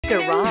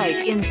Take a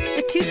ride in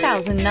the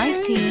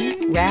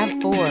 2019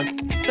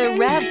 RAV4. The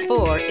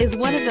RAV4 is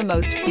one of the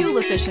most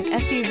fuel-efficient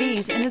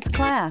SUVs in its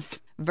class.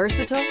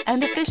 Versatile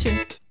and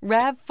efficient,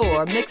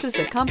 RAV4 mixes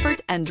the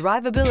comfort and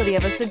drivability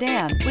of a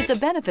sedan with the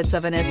benefits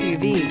of an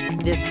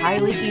SUV. This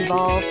highly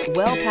evolved,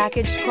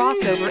 well-packaged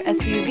crossover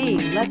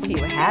SUV lets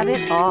you have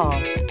it all.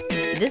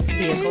 This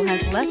vehicle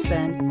has less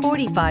than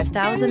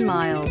 45,000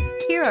 miles.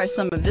 Here are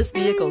some of this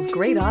vehicle's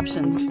great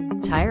options: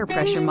 tire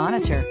pressure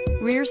monitor,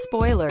 rear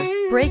spoiler,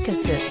 brake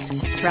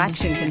assist,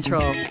 traction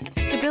control,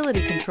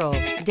 stability control,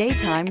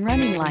 daytime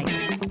running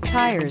lights,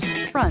 tires,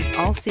 front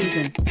all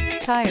season,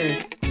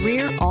 tires,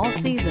 rear all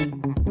season,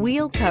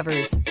 wheel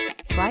covers,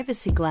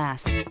 privacy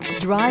glass.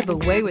 Drive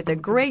away with a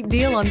great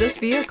deal on this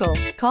vehicle.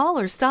 Call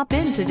or stop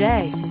in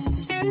today.